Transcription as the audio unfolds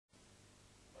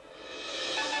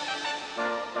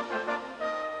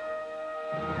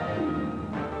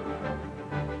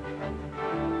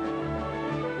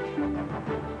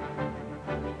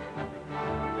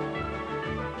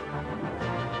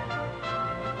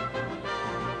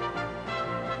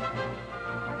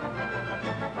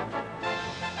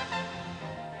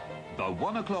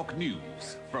1 o'clock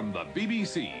news from the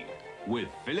BBC with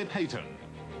Philip Hayton.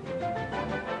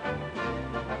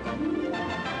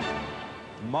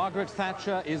 Margaret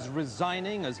Thatcher is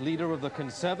resigning as leader of the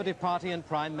Conservative Party and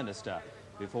Prime Minister.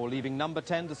 Before leaving number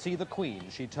 10 to see the Queen,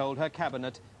 she told her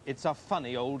cabinet, "It's a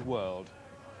funny old world."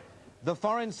 The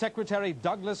Foreign Secretary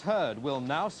Douglas Hurd will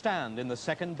now stand in the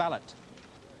second ballot.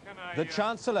 The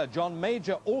Chancellor, John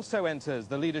Major, also enters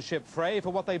the leadership fray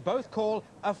for what they both call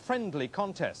a friendly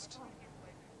contest.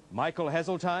 Michael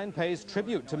Heseltine pays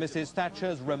tribute to Mrs.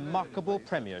 Thatcher's remarkable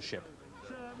premiership.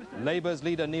 Labour's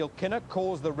leader Neil Kinnock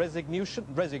calls the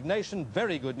resignation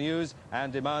very good news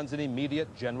and demands an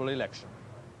immediate general election.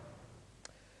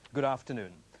 Good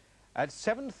afternoon. At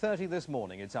 7:30 this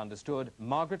morning, it's understood,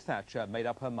 Margaret Thatcher made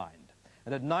up her mind.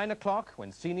 And at 9 o'clock,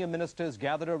 when senior ministers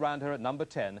gathered around her at number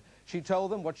 10, she told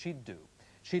them what she'd do.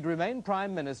 She'd remain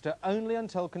Prime Minister only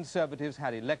until Conservatives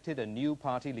had elected a new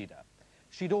party leader.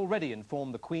 She'd already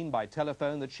informed the Queen by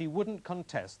telephone that she wouldn't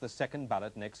contest the second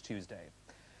ballot next Tuesday.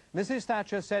 Mrs.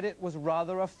 Thatcher said it was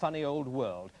rather a funny old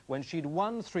world when she'd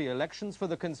won 3 elections for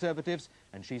the Conservatives,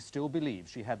 and she still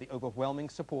believes she had the overwhelming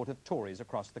support of Tories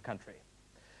across the country.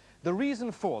 The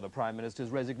reason for the Prime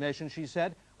Minister's resignation, she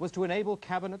said, was to enable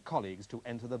cabinet colleagues to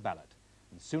enter the ballot.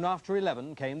 And soon after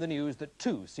 11 came the news that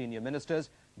 2 senior ministers,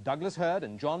 Douglas Hurd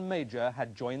and John Major,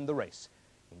 had joined the race.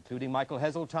 Including Michael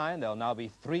Heseltine, there'll now be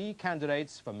 3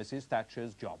 candidates for Mrs.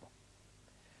 Thatcher's job.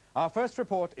 Our first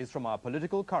report is from our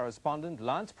political correspondent,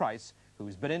 Lance Price,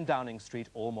 who's been in Downing Street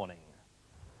all morning.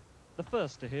 The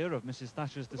first to hear of Mrs.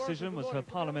 Thatcher's decision was her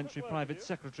Parliamentary Private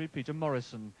Secretary, Peter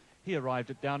Morrison. He arrived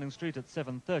at Downing Street at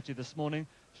 7:30 this morning,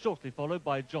 shortly followed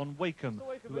by John Wakeham,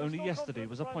 who only yesterday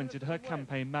was appointed her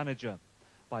campaign manager.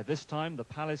 By this time, the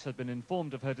palace had been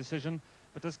informed of her decision,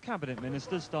 but as cabinet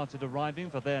ministers started arriving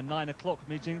for their 9 o'clock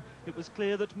meeting, it was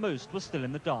clear that most were still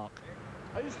in the dark.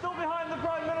 Are you still behind the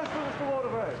Prime Minister, Mr.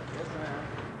 Waterbury? Yes, I am.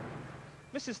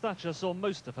 Mrs. Thatcher saw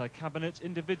most of her cabinet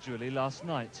individually last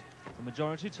night. The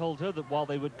majority told her that while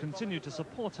they would continue to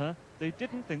support her, they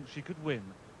didn't think she could win.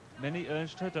 Many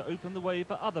urged her to open the way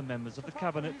for other members of the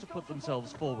cabinet to put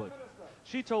themselves forward.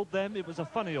 She told them it was a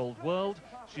funny old world.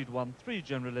 She'd won 3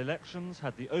 general elections,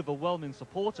 had the overwhelming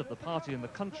support of the party in the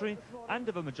country and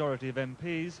of a majority of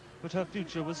MPs, but her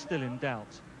future was still in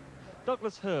doubt.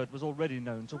 Douglas Hurd was already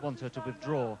known to want her to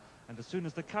withdraw, and as soon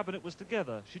as the cabinet was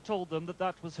together, she told them that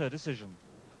that was her decision.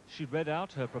 She read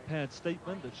out her prepared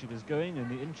statement that she was going in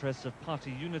the interests of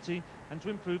party unity and to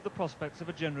improve the prospects of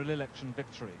a general election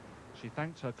victory. She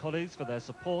thanked her colleagues for their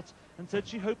support and said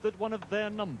she hoped that one of their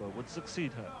number would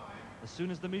succeed her. As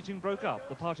soon as the meeting broke up,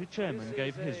 the party chairman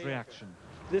gave his reaction.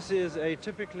 This is a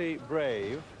typically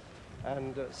brave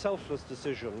and selfless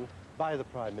decision by the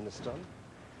Prime Minister.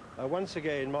 Once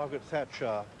again, Margaret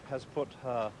Thatcher has put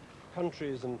her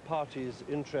country's and party's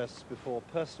interests before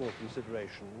personal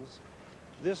considerations.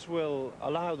 This will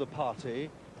allow the party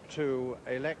to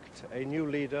elect a new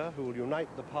leader who will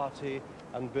unite the party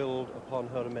and build upon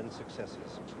her immense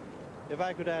successes. If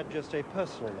I could add just a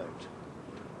personal note,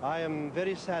 I am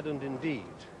very saddened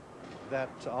indeed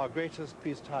that our greatest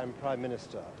peacetime Prime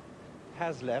Minister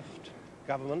has left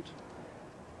government.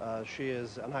 She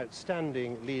is an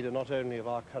outstanding leader not only of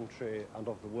our country and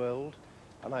of the world,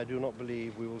 and I do not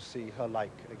believe we will see her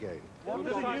like again.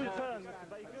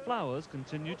 Flowers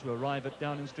continued to arrive at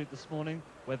Downing Street this morning,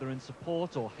 whether in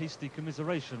support or hasty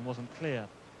commiseration wasn't clear.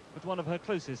 But one of her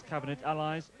closest cabinet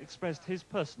allies expressed his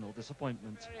personal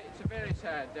disappointment. It's a very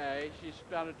sad day. She's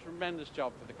done a tremendous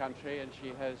job for the country, and she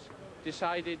has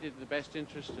decided in the best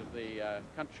interest of the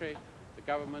country, the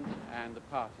government and the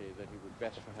party that it would be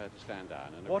best for her to stand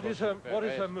down. And What is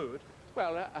her mood?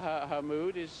 Well, her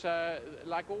mood is,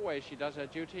 like always, she does her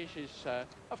duty. She's,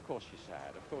 of course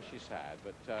she's sad,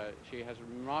 but she has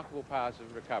remarkable powers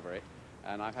of recovery,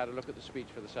 and I've had a look at the speech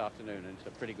for this afternoon, and it's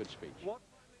a pretty good speech.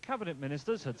 Cabinet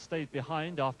ministers had stayed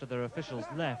behind after their officials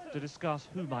left to discuss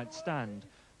who might stand.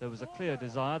 There was a clear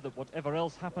desire that whatever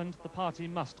else happened, the party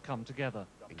must come together.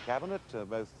 In Cabinet,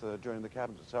 both during the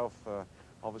Cabinet itself,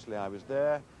 obviously I was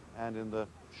there, and in the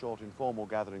short informal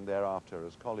gathering thereafter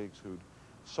as colleagues who'd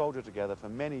soldiered together for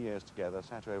many years together,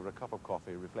 sat over a cup of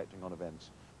coffee reflecting on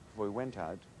events before we went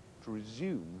out to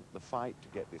resume the fight to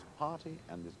get this party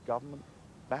and this government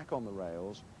back on the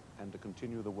rails and to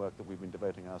continue the work that we've been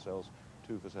devoting ourselves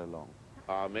to for so long.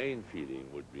 Our main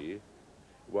feeling would be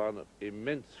one of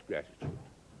immense gratitude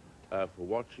for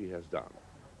what she has done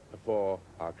for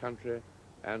our country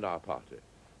and our party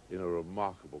in a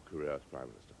remarkable career as Prime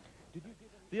Minister.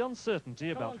 The uncertainty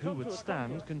about who would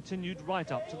stand continued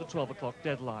right up to the 12 o'clock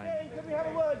deadline. Can we have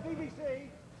a word, BBC?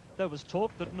 There was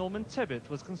talk that Norman Tebbit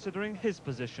was considering his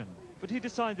position. but he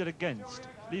decided against,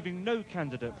 leaving no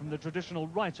candidate from the traditional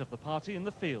right of the party in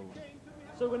the field.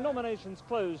 So when nominations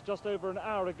closed just over an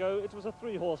hour ago, it was a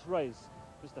three-horse race.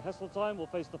 Mr Heseltine will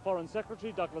face the Foreign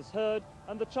Secretary, Douglas Hurd,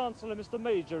 and the Chancellor, Mr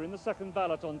Major, in the second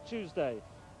ballot on Tuesday.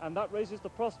 And that raises the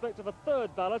prospect of a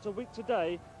third ballot a week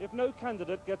today if no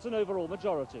candidate gets an overall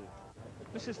majority.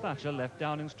 Mrs Thatcher left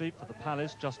Downing Street for the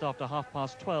palace just after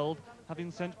 12:30,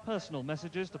 having sent personal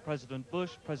messages to President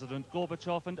Bush, President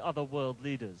Gorbachev and other world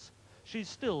leaders. She's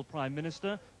still Prime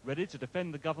Minister, ready to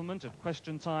defend the government at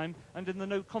question time and in the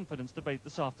no-confidence debate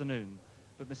this afternoon.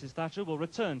 But Mrs Thatcher will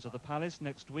return to the palace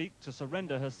next week to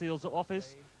surrender her seals of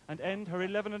office and end her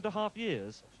 11.5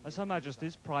 years as Her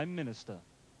Majesty's Prime Minister.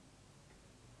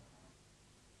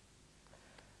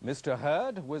 Mr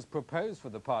Hurd was proposed for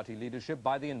the party leadership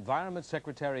by the Environment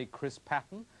Secretary Chris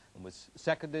Patten and was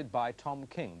seconded by Tom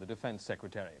King, the Defence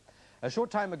Secretary. A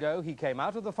short time ago, he came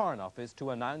out of the Foreign Office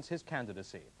to announce his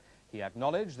candidacy. He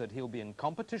acknowledged that he'll be in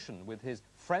competition with his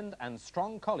friend and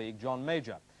strong colleague John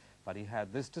Major, but he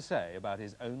had this to say about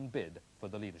his own bid for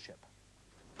the leadership.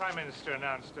 The Prime Minister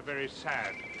announced a very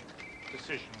sad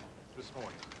decision this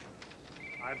morning.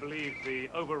 I believe the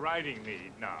overriding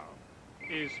need now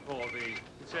is for the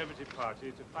Conservative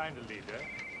Party to find a leader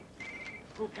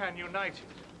who can unite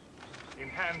it in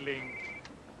handling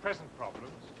present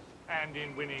problems and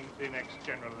in winning the next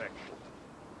general election.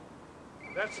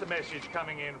 That's the message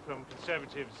coming in from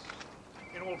Conservatives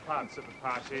in all parts of the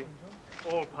party,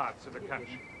 all parts of the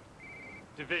country.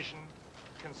 Division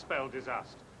can spell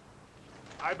disaster.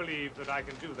 I believe that I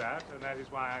can do that, and that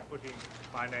is why I'm putting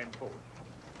my name forward.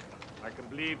 I can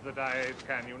believe that I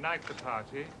can unite the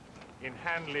party in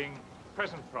handling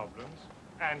present problems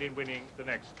and in winning the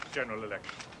next general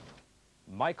election.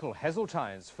 Michael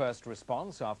Heseltine's first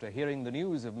response after hearing the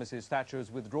news of Mrs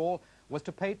Thatcher's withdrawal was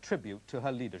to pay tribute to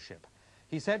her leadership.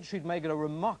 He said she'd made a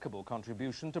remarkable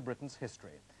contribution to Britain's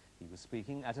history. He was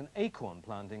speaking at an acorn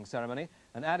planting ceremony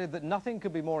and added that nothing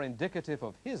could be more indicative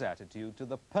of his attitude to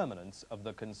the permanence of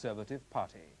the Conservative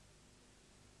Party.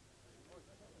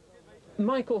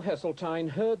 Michael Heseltine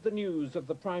heard the news of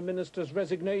the Prime Minister's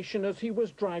resignation as he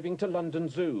was driving to London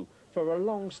Zoo for a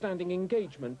long-standing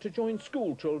engagement to join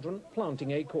school children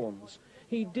planting acorns.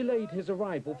 He delayed his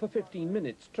arrival for 15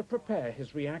 minutes to prepare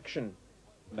his reaction.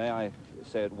 May I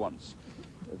say at once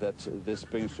that this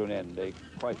brings to an end a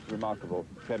quite remarkable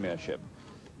premiership.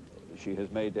 She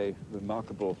has made a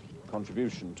remarkable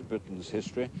contribution to Britain's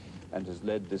history and has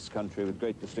led this country with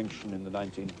great distinction in the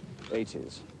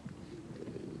 1980s.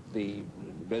 The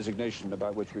resignation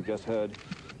about which we've just heard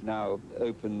now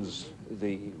opens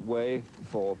the way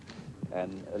for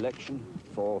an election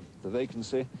for the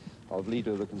vacancy of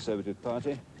leader of the Conservative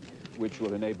Party, which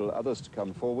will enable others to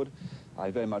come forward.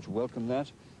 I very much welcome that.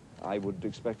 I would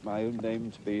expect my own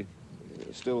name to be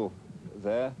still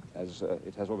there, as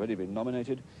it has already been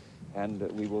nominated, and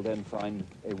we will then find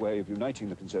a way of uniting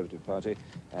the Conservative Party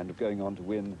and of going on to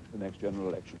win the next general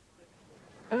election.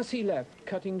 As he left,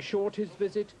 cutting short his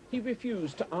visit, he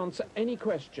refused to answer any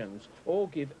questions or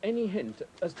give any hint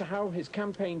as to how his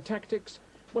campaign tactics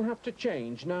will have to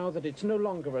change now that it's no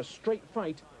longer a straight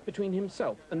fight between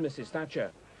himself and Mrs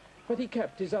Thatcher. But he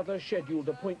kept his other scheduled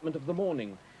appointment of the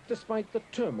morning, despite the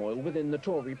turmoil within the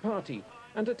Tory party,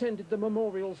 and attended the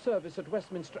memorial service at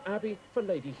Westminster Abbey for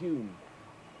Lady Hume.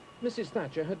 Mrs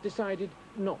Thatcher had decided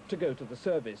not to go to the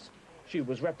service. She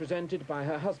was represented by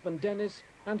her husband Dennis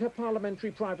and her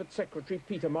parliamentary private secretary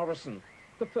Peter Morrison,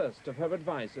 the first of her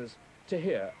advisers to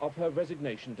hear of her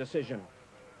resignation decision.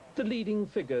 The leading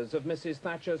figures of Mrs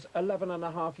Thatcher's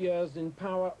 11.5 years in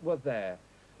power were there: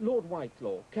 Lord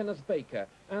Whitelaw, Kenneth Baker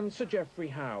and Sir Geoffrey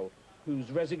Howe,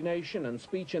 whose resignation and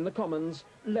speech in the Commons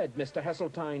led Mr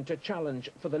Heseltine to challenge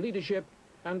for the leadership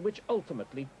and which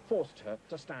ultimately forced her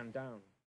to stand down.